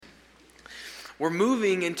We're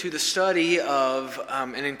moving into the study of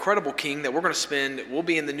an incredible king that we'll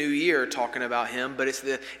be in the new year talking about him, but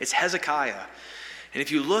it's Hezekiah. And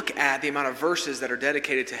if you look at the amount of verses that are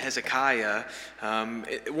dedicated to Hezekiah,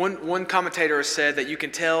 one commentator has said that you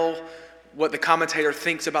can tell what the commentator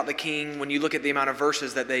thinks about the king when you look at the amount of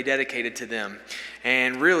verses that they dedicated to them.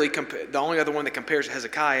 And really, the only other one that compares to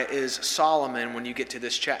Hezekiah is Solomon when you get to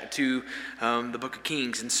this the book of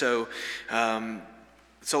Kings. And so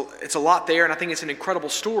it's a lot there, and I think it's an incredible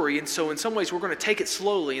story. And so in some ways, we're going to take it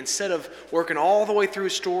slowly. Instead of working all the way through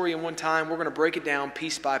a story in one time, we're going to break it down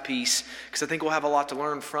piece by piece, because I think we'll have a lot to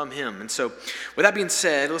learn from him. And so with that being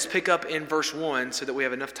said, let's pick up in verse 1 so that we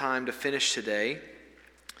have enough time to finish today.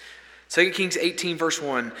 2 Kings 18, verse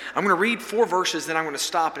 1. I'm going to read 4 verses, then I'm going to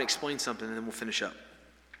stop and explain something, and then we'll finish up.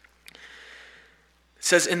 It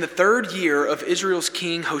says, "In the 3rd year of Israel's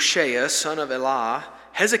king Hoshea, son of Elah,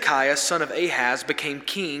 Hezekiah, son of Ahaz, became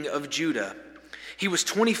king of Judah. He was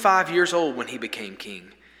 25 years old when he became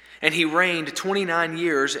king, and he reigned 29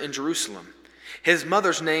 years in Jerusalem. His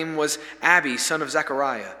mother's name was Abi, son of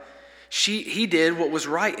Zechariah. He did what was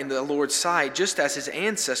right in the Lord's sight, just as his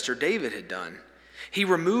ancestor David had done. He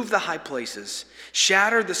removed the high places,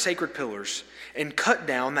 shattered the sacred pillars, and cut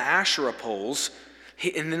down the Asherah poles.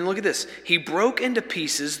 And then look at this. He broke into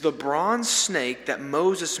pieces the bronze snake that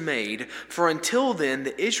Moses made, for until then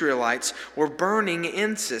the Israelites were burning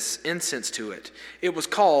incense to it. It was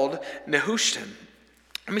called Nehushtan."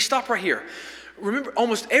 Let me stop right here. Remember,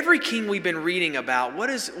 almost every king we've been reading about, what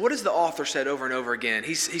is the author said over and over again?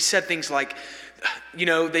 He said things like,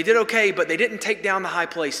 they did okay, but they didn't take down the high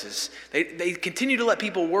places. They continue to let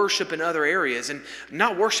people worship in other areas and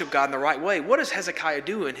not worship God in the right way. What does Hezekiah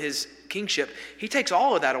do in his kingship? He takes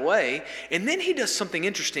all of that away, and then he does something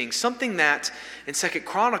interesting, something that in 2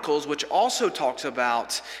 Chronicles, which also talks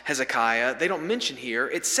about Hezekiah, they don't mention here.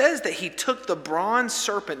 It says that he took the bronze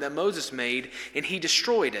serpent that Moses made and he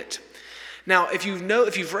destroyed it. Now, if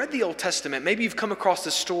you've read the Old Testament, maybe you've come across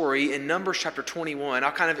this story in Numbers chapter 21.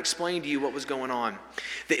 I'll kind of explain to you what was going on.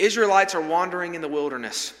 The Israelites are wandering in the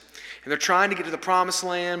wilderness, and they're trying to get to the promised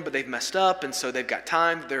land, but they've messed up, and so they've got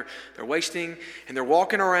time they're wasting, and they're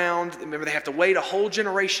walking around. Remember, they have to wait a whole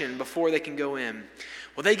generation before they can go in.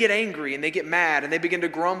 Well, they get angry, and they get mad, and they begin to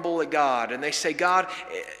grumble at God, and they say, "God,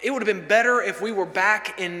 it would have been better if we were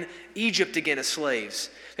back in Egypt again as slaves."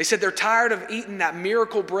 They said they're tired of eating that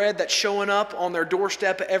miracle bread that's showing up on their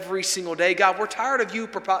doorstep every single day. "God, we're tired of you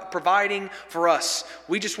providing for us.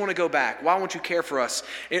 We just want to go back. Why won't you care for us?"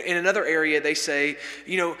 In another area, they say,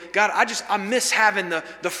 "God, I miss having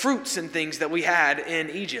the fruits and things that we had in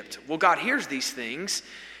Egypt." Well, God hears these things,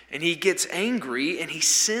 and he gets angry, and he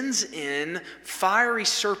sends in fiery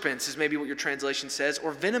serpents, is maybe what your translation says,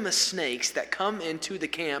 or venomous snakes that come into the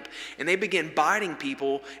camp, and they begin biting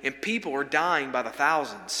people, and people are dying by the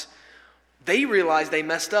thousands. They realize they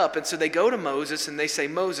messed up, and so they go to Moses, and they say,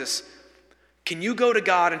 "Moses, can you go to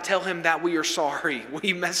God and tell him that we are sorry?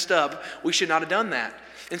 We messed up. We should not have done that."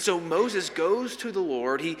 And so Moses goes to the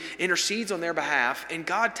Lord. He intercedes on their behalf, and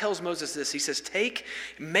God tells Moses this. He says,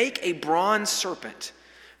 make a bronze serpent.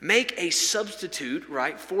 Make a substitute,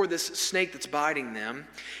 right, for this snake that's biting them.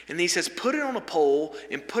 And he says, put it on a pole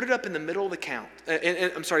and put it up in the middle of the camp.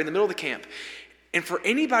 In the middle of the camp. And for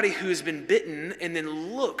anybody who's been bitten and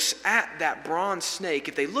then looks at that bronze snake,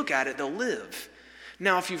 if they look at it, they'll live.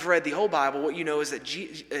 Now, if you've read the whole Bible, what you know is that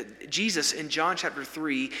Jesus in John chapter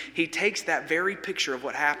 3, he takes that very picture of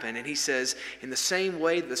what happened, and he says, in the same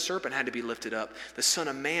way that the serpent had to be lifted up, the Son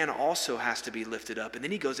of Man also has to be lifted up. And then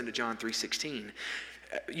he goes into John 3:16.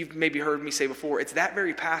 You've maybe heard me say before, it's that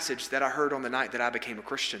very passage that I heard on the night that I became a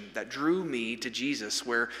Christian that drew me to Jesus,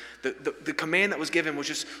 where the command that was given was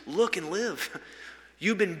just look and live.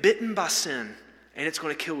 You've been bitten by sin, and it's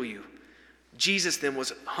going to kill you. Jesus then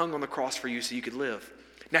was hung on the cross for you so you could live.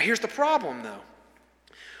 Now here's the problem, though.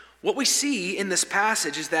 What we see in this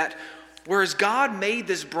passage is that whereas God made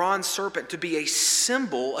this bronze serpent to be a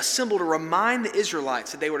symbol to remind the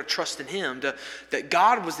Israelites that they were to trust in him, that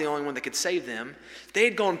God was the only one that could save them, they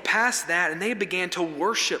had gone past that and they began to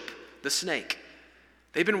worship the snake.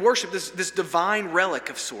 They've been worshiping this divine relic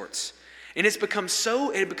of sorts. And it had become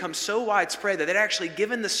so widespread that they'd actually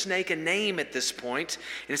given the snake a name at this point.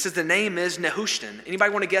 And it says the name is Nehushtan.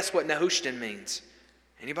 Anybody want to guess what Nehushtan means?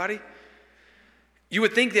 Anybody? You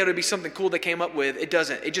would think that it would be something cool they came up with. It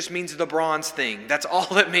doesn't. It just means the bronze thing. That's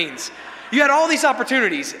all it means. You had all these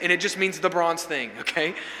opportunities, and it just means the bronze thing,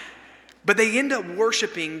 okay? But they end up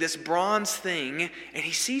worshiping this bronze thing, and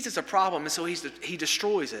he sees it's a problem, and so he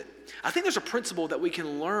destroys it. I think there's a principle that we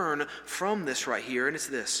can learn from this right here, and it's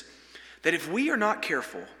this, that if we are not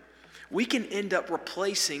careful, we can end up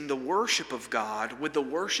replacing the worship of God with the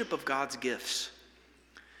worship of God's gifts.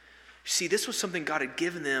 See, this was something God had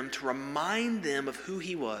given them to remind them of who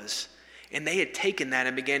he was, and they had taken that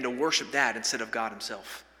and began to worship that instead of God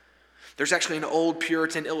himself. There's actually an old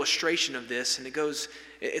Puritan illustration of this, and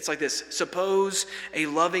it's like this. Suppose a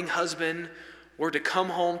loving husband were to come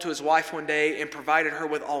home to his wife one day and provided her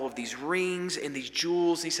with all of these rings and these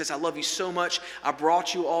jewels. And he says, I love you so much. I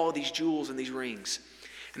brought you all of these jewels and these rings.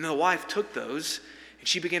 And then the wife took those and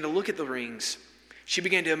she began to look at the rings. She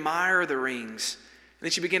began to admire the rings. And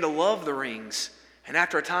then she began to love the rings. And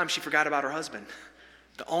after a time, she forgot about her husband.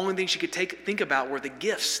 The only thing she could think about were the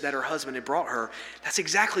gifts that her husband had brought her. That's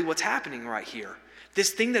exactly what's happening right here.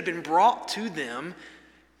 This thing that had been brought to them,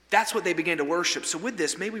 that's what they began to worship. So with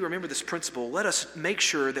this, may we remember this principle. Let us make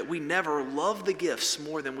sure that we never love the gifts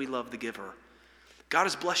more than we love the giver. God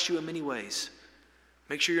has blessed you in many ways.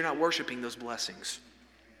 Make sure you're not worshiping those blessings.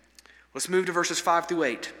 Let's move to verses 5 through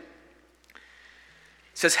 8. It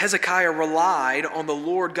says, Hezekiah relied on the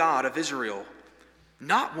Lord God of Israel.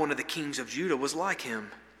 Not one of the kings of Judah was like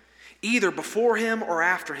him, either before him or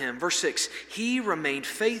after him. Verse 6, he remained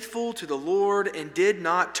faithful to the Lord and did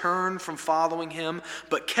not turn from following him,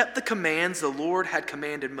 but kept the commands the Lord had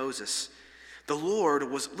commanded Moses. The Lord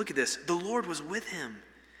was with him,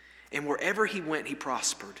 and wherever he went, he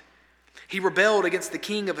prospered. He rebelled against the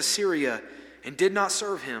king of Assyria and did not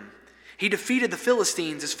serve him. He defeated the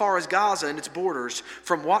Philistines as far as Gaza and its borders,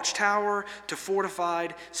 from watchtower to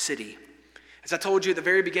fortified city. As I told you at the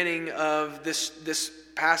very beginning of this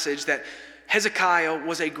passage, that Hezekiah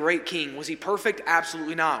was a great king. Was he perfect?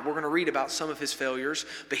 Absolutely not. We're going to read about some of his failures,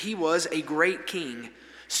 but he was a great king.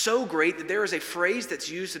 So great that there is a phrase that's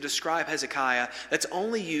used to describe Hezekiah that's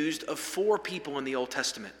only used of 4 people in the Old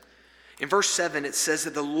Testament. In verse 7, it says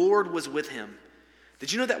that the Lord was with him.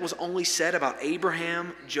 Did you know that was only said about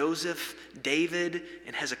Abraham, Joseph, David,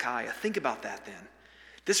 and Hezekiah? Think about that then.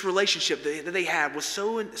 This relationship that they had was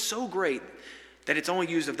so great that it's only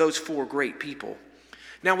used of those 4 great people.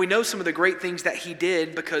 Now we know some of the great things that he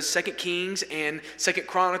did because 2 Kings and 2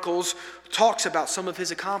 Chronicles talks about some of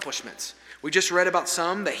his accomplishments. We just read about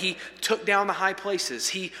some, that he took down the high places.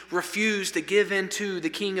 He refused to give in to the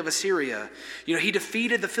king of Assyria. He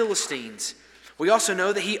defeated the Philistines. We also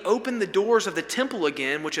know that he opened the doors of the temple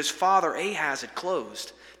again, which his father Ahaz had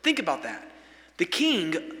closed. Think about that. The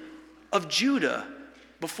king of Judah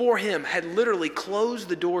before him had literally closed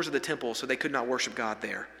the doors of the temple so they could not worship God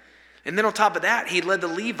there. And then on top of that, he led the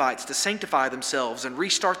Levites to sanctify themselves and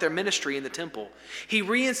restart their ministry in the temple. He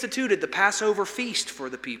reinstituted the Passover feast for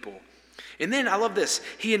the people. And then, I love this,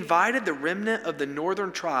 he invited the remnant of the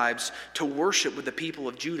northern tribes to worship with the people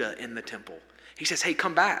of Judah in the temple. He says, hey,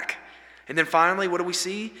 come back. And then finally, what do we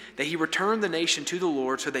see? That he returned the nation to the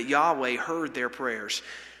Lord so that Yahweh heard their prayers.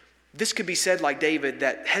 This could be said like David,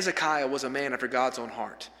 that Hezekiah was a man after God's own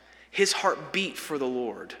heart. His heart beat for the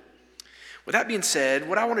Lord. With that being said,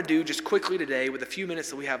 what I want to do just quickly today with the few minutes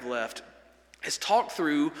that we have left is talk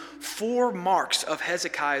through 4 marks of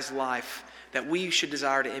Hezekiah's life that we should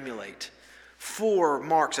desire to emulate. 4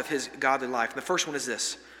 marks of his godly life. And the first one is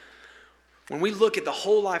this. When we look at the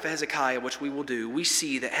whole life of Hezekiah, which we will do, we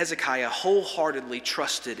see that Hezekiah wholeheartedly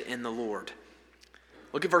trusted in the Lord.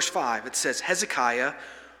 Look at verse 5. It says, Hezekiah,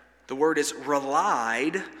 the word is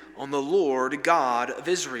relied on the Lord God of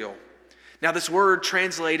Israel. Now this word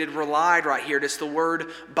translated relied right here, it's the word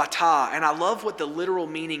bata. And I love what the literal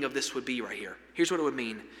meaning of this would be right here. Here's what it would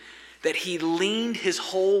mean. That he leaned his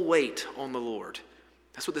whole weight on the Lord.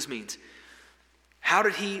 That's what this means. How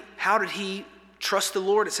did he trust the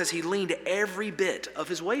Lord? It says he leaned every bit of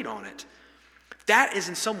his weight on it. That is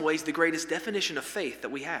in some ways the greatest definition of faith that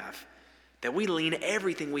we have. That we lean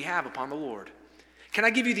everything we have upon the Lord. Can I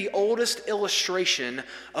give you the oldest illustration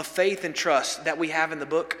of faith and trust that we have in the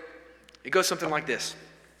book? It goes something like this.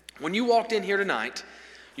 When you walked in here tonight,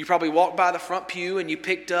 you probably walked by the front pew and you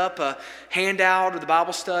picked up a handout of the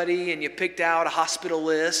Bible study and you picked out a hospital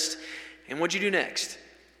list. And what'd you do next?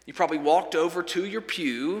 You probably walked over to your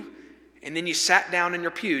pew and then you sat down in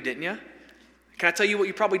your pew, didn't you? Can I tell you what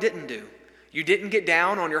you probably didn't do? You didn't get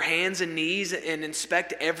down on your hands and knees and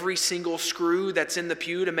inspect every single screw that's in the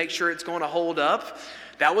pew to make sure it's going to hold up.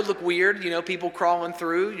 That would look weird, people crawling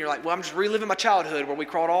through. And you're like, well, I'm just reliving my childhood where we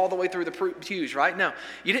crawled all the way through the pews, right? No,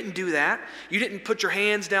 you didn't do that. You didn't put your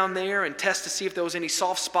hands down there and test to see if there was any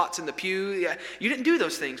soft spots in the pew. You didn't do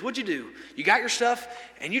those things. What'd you do? You got your stuff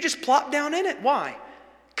and you just plopped down in it. Why?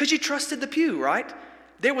 Because you trusted the pew, right?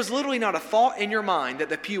 There was literally not a thought in your mind that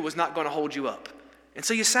the pew was not going to hold you up. And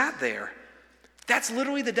so you sat there. That's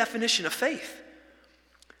literally the definition of faith.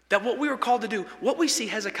 That what we were called to do, what we see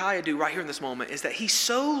Hezekiah do right here in this moment is that he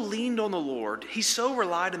so leaned on the Lord, he so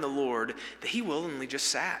relied on the Lord that he willingly just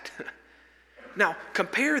sat. Now,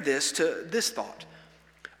 compare this to this thought.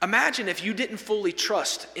 Imagine if you didn't fully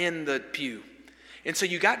trust in the pew. And so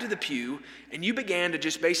you got to the pew and you began to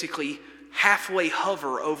just basically halfway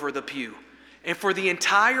hover over the pew. And for the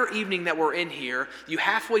entire evening that we're in here, you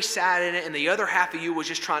halfway sat in it and the other half of you was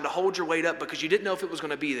just trying to hold your weight up because you didn't know if it was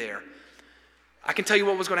going to be there. I can tell you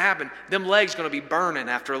what was going to happen. Them legs are going to be burning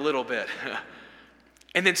after a little bit.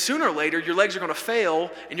 And then sooner or later, your legs are going to fail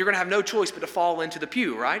and you're going to have no choice but to fall into the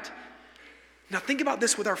pew, right? Now think about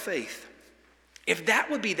this with our faith. If that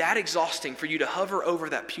would be that exhausting for you to hover over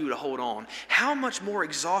that pew to hold on, how much more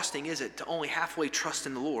exhausting is it to only halfway trust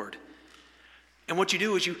in the Lord? And what you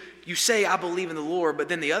do is you say, I believe in the Lord, but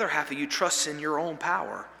then the other half of you trusts in your own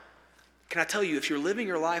power. Can I tell you, if you're living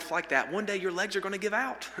your life like that, one day your legs are going to give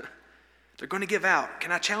out. They're going to give out.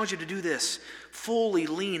 Can I challenge you to do this? Fully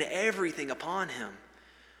lean everything upon him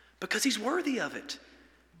because he's worthy of it.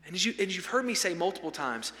 And as you've heard me say multiple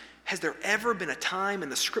times, has there ever been a time in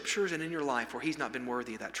the scriptures and in your life where he's not been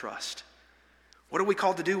worthy of that trust? What are we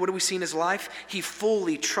called to do? What do we see in his life? He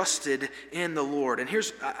fully trusted in the Lord. And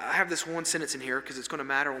I have this one sentence in here because it's going to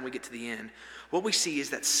matter when we get to the end. What we see is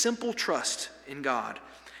that simple trust in God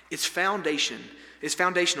is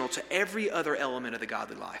foundational to every other element of the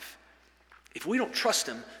godly life. If we don't trust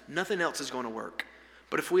him, nothing else is going to work.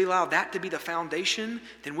 But if we allow that to be the foundation,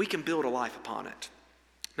 then we can build a life upon it.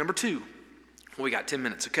 Number 2. Well, we got 10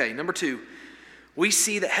 minutes. Okay, number 2. We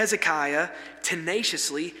see that Hezekiah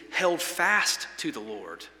tenaciously held fast to the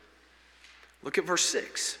Lord. Look at verse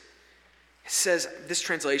 6. It says, this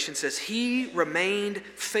translation says, he remained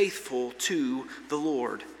faithful to the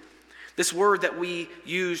Lord. This word that we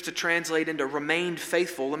use to translate into remained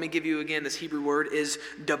faithful, let me give you again this Hebrew word, is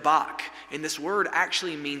dabak. And this word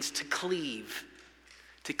actually means to cleave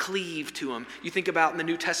to him. You think about in the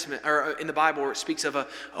New Testament, or in the Bible, where it speaks of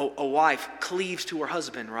a wife cleaves to her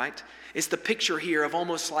husband, right? It's the picture here of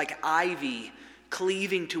almost like ivy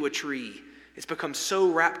cleaving to a tree. It's become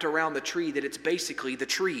so wrapped around the tree that it's basically the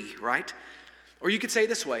tree, right? Or you could say it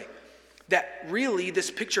this way, that really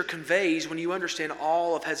this picture conveys, when you understand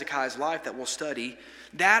all of Hezekiah's life that we'll study,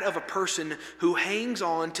 that of a person who hangs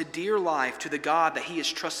on to dear life to the God that he is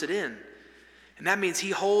trusted in. And that means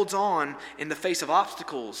he holds on in the face of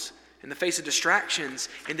obstacles, in the face of distractions,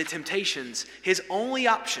 in the temptations. His only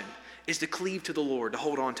option is to cleave to the Lord, to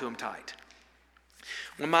hold on to him tight.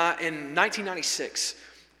 In 1996,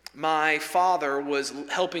 my father was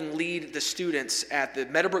helping lead the students at the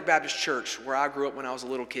MIDWEEK Baptist Church where I grew up when I was a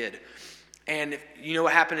little kid. And you know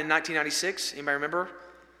what happened in 1996? Anybody remember?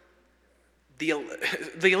 The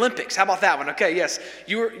Olympics. How about that one? Okay, yes.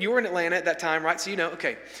 You were in Atlanta at that time, right? So you know,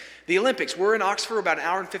 okay. The Olympics. We're in Oxford, about an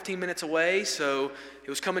hour and 15 minutes away, so it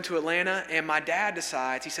was coming to Atlanta, and my dad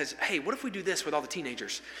decides, he says, hey, what if we do this with all the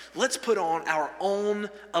teenagers? Let's put on our own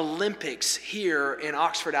Olympics here in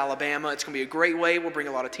Oxford, Alabama. It's going to be a great way. We'll bring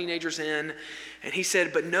a lot of teenagers in. And he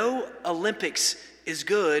said, but no Olympics is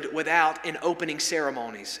good without an opening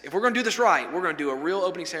ceremonies. If we're going to do this right, we're going to do a real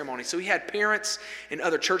opening ceremony. So he had parents and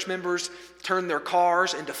other church members turn their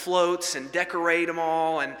cars into floats and decorate them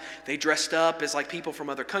all, and they dressed up as like people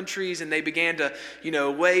from other countries, and they began to,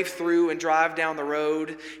 wave through and drive down the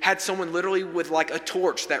road. Had someone literally with like a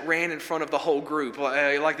torch that ran in front of the whole group,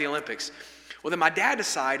 like the Olympics. Well, then my dad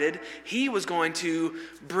decided he was going to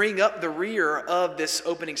bring up the rear of this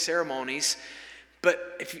opening ceremonies.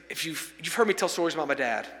 But if you've heard me tell stories about my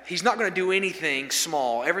dad, he's not going to do anything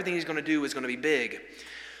small. Everything he's going to do is going to be big.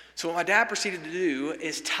 So what my dad proceeded to do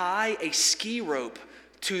is tie a ski rope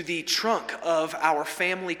to the trunk of our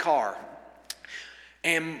family car.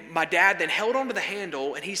 And my dad then held onto the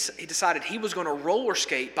handle, and he decided he was going to roller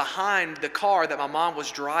skate behind the car that my mom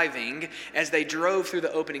was driving as they drove through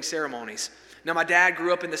the opening ceremonies. Now, my dad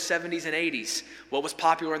grew up in the 70s and 80s. What was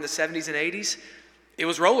popular in the 70s and 80s? It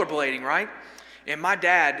was rollerblading, right? And my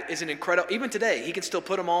dad is an incredible, even today, he can still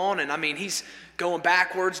put them on. And he's going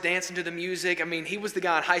backwards, dancing to the music. He was the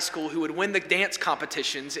guy in high school who would win the dance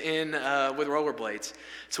competitions with rollerblades.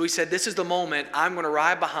 So he said, this is the moment I'm going to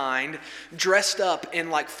ride behind, dressed up in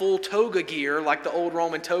like full toga gear, like the old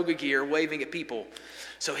Roman toga gear, waving at people.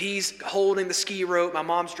 So he's holding the ski rope. My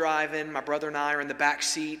mom's driving. My brother and I are in the back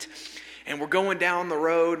seat. And we're going down the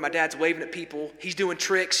road. My dad's waving at people. He's doing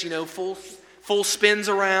tricks, full spins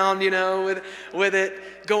around, with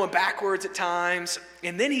it, going backwards at times.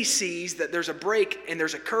 And then he sees that there's a break and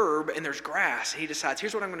there's a curb and there's grass. And he decides,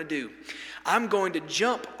 here's what I'm going to do. I'm going to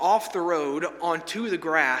jump off the road onto the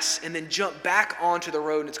grass and then jump back onto the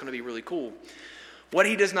road, and it's going to be really cool. What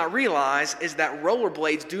he does not realize is that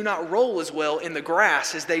rollerblades do not roll as well in the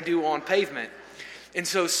grass as they do on pavement. And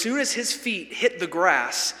so as soon as his feet hit the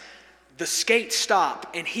grass, the skates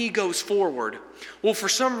stop and he goes forward. Well, for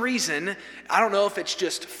some reason, I don't know if it's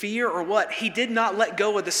just fear or what, he did not let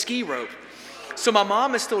go of the ski rope. So my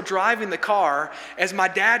mom is still driving the car as my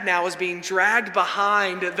dad now is being dragged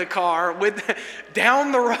behind the car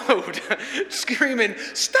down the road, screaming,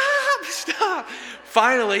 "Stop, stop."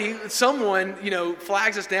 Finally, someone,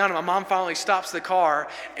 flags us down, and my mom finally stops the car,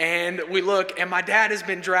 and we look, and my dad has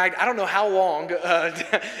been dragged, I don't know how long,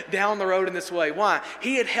 down the road in this way. Why?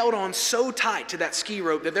 He had held on so tight to that ski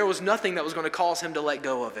rope that there was nothing that was going to cause him to let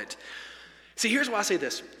go of it. See, here's why I say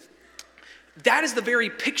this. That is the very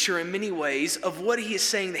picture in many ways of what he is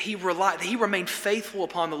saying, that he remained faithful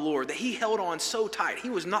upon the Lord, that he held on so tight. He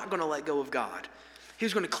was not going to let go of God. He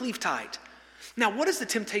was going to cleave tight. Now, what is the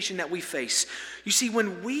temptation that we face? You see,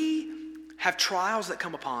 when we have trials that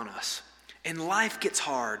come upon us and life gets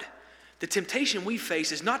hard, the temptation we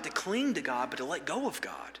face is not to cling to God, but to let go of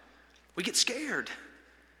God. We get scared.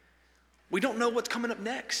 We don't know what's coming up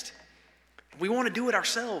next. We want to do it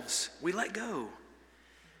ourselves. We let go.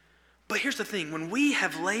 But here's the thing. When we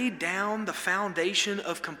have laid down the foundation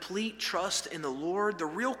of complete trust in the Lord, the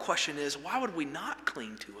real question is, why would we not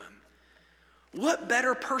cling to him? What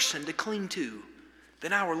better person to cling to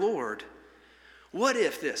than our Lord? What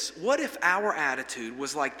if our attitude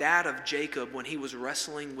was like that of Jacob when he was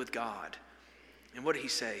wrestling with God? And what did he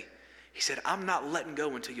say? He said, "I'm not letting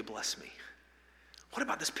go until you bless me." What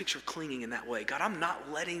about this picture of clinging in that way? God, I'm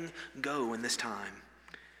not letting go in this time.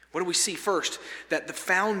 What do we see? First, that the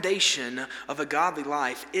foundation of a godly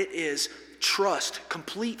life, it is trust,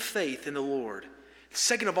 complete faith in the Lord.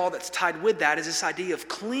 Second of all, that's tied with that is this idea of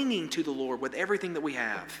clinging to the Lord with everything that we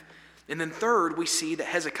have. And then third, we see that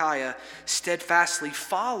Hezekiah steadfastly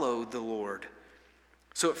followed the Lord.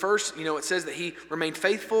 So at first, it says that he remained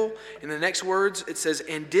faithful. In the next words, it says,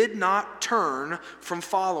 and did not turn from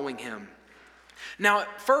following him. Now,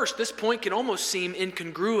 at first, this point can almost seem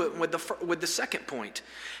incongruent with the second point.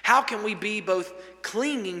 How can we be both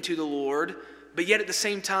clinging to the Lord, but yet at the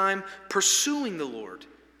same time pursuing the Lord?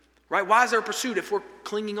 Right? Why is there a pursuit if we're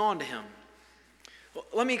clinging on to him? Well,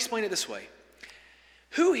 let me explain it this way.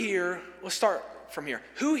 Let's start from here.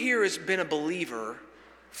 Who here has been a believer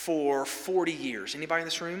for 40 years? Anybody in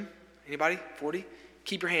this room? Anybody? 40?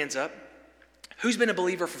 Keep your hands up. Who's been a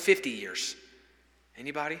believer for 50 years?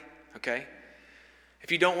 Anybody? Okay.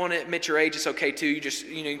 If you don't want to admit your age, it's okay too. You just,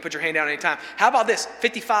 you can put your hand down anytime. How about this?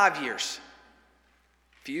 55 years.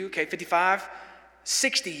 Few, okay, 55.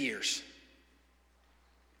 60 years.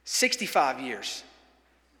 65 years.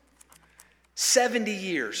 70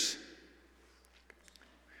 years.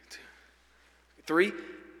 3.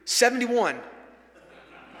 71.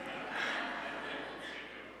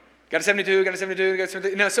 Got a 72, got a 72, got a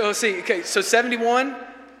 72. No, so let's see. Okay, so 71,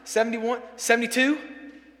 72.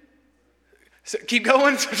 So keep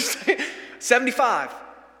going. 75,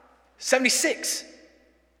 76,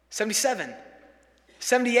 77,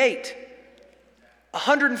 78,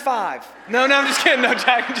 105. No, I'm just kidding. No,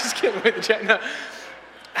 Jack, I'm just kidding with you, Jack. No.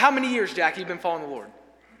 How many years, Jack, you've been following the Lord?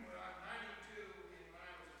 92, and when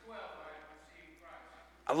I was 12, I received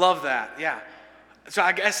Christ. I love that, yeah. So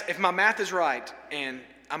I guess if my math is right, and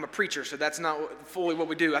I'm a preacher, so that's not fully what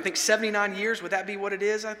we do. I think 79 years, would that be what it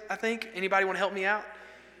is, I think? Anybody want to help me out?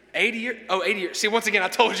 80 years? Oh, 80 years. See, once again, I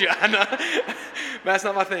told you. I know. But that's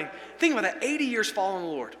not my thing. Think about that. 80 years following the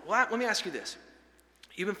Lord. Well, let me ask you this.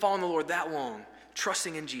 You've been following the Lord that long,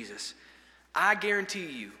 trusting in Jesus. I guarantee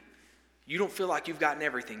you, you don't feel like you've gotten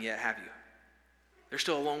everything yet, have you? There's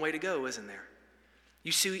still a long way to go, isn't there?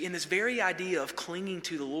 You see, in this very idea of clinging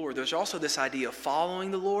to the Lord, there's also this idea of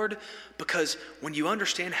following the Lord, because when you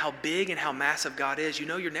understand how big and how massive God is, you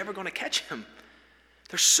know you're never going to catch him.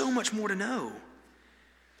 There's so much more to know.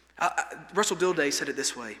 Russell Dilday said it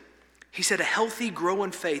this way. He said, a healthy,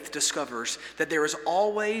 growing faith discovers that there is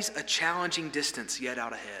always a challenging distance yet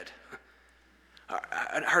out ahead.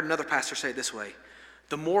 I heard another pastor say it this way.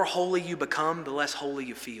 The more holy you become, the less holy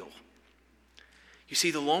you feel. You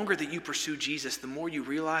see, the longer that you pursue Jesus, the more you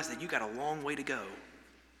realize that you got a long way to go.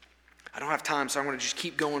 I don't have time, so I'm going to just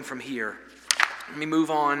keep going from here. Let me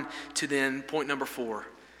move on to then point number 4.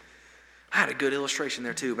 I had a good illustration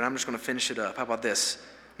there too, but I'm just going to finish it up. How about this?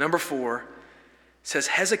 Number 4 says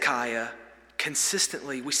Hezekiah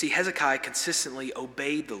consistently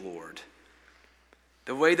obeyed the Lord.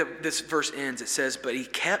 The way that this verse ends, it says, but he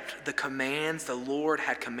kept the commands the Lord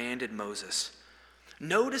had commanded Moses.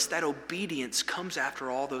 Notice that obedience comes after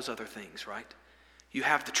all those other things, right? You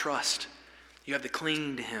have the trust. You have the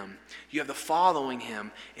clinging to him. You have the following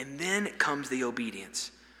him. And then comes the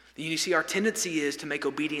obedience. You see, our tendency is to make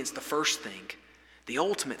obedience the first thing, the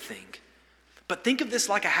ultimate thing. But think of this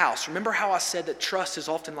like a house. Remember how I said that trust is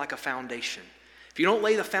often like a foundation. If you don't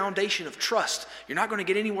lay the foundation of trust, you're not going to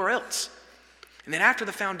get anywhere else. And then after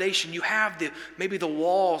the foundation, you have maybe the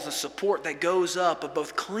walls, the support that goes up of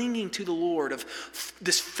both clinging to the Lord, of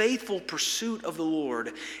this faithful pursuit of the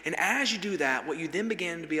Lord. And as you do that, what you then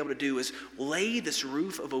begin to be able to do is lay this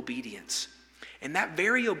roof of obedience. And that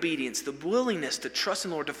very obedience, the willingness to trust in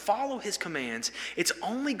the Lord, to follow his commands, it's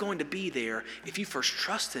only going to be there if you first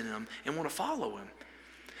trust in him and want to follow him.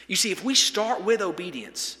 You see, if we start with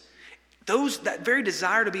obedience, that very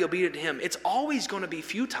desire to be obedient to him, it's always going to be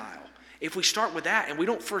futile. If we start with that and we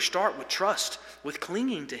don't first start with trust, with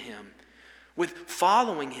clinging to him, with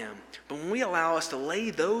following him, but when we allow us to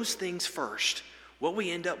lay those things first, what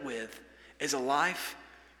we end up with is a life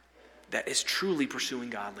that is truly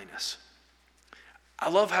pursuing godliness. I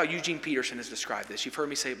love how Eugene Peterson has described this. You've heard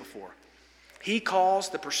me say it before. He calls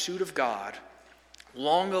the pursuit of God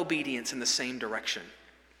long obedience in the same direction.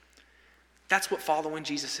 That's what following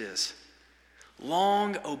Jesus is.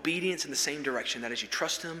 Long obedience in the same direction. That is, you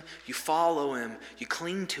trust him, you follow him, you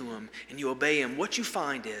cling to him, and you obey him. What you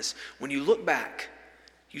find is, when you look back,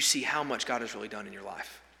 you see how much God has really done in your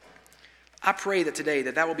life. I pray that today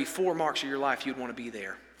that will be 4 marks of your life you'd want to be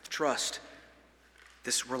there. Trust,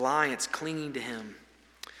 this reliance, clinging to him,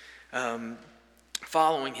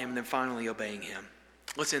 following him, and then finally obeying him.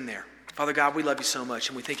 What's in there? Father God, we love you so much,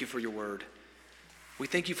 and we thank you for your word. We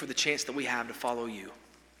thank you for the chance that we have to follow you.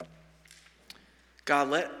 God,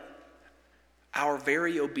 let our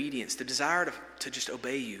very obedience, the desire to just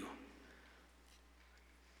obey you,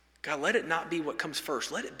 God, let it not be what comes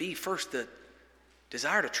first. Let it be first the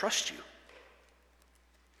desire to trust you.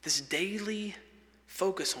 This daily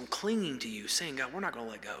focus on clinging to you, saying, God, we're not going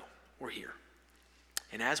to let go. We're here.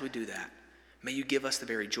 And as we do that, may you give us the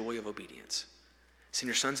very joy of obedience. It's in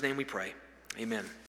your Son's name we pray. Amen.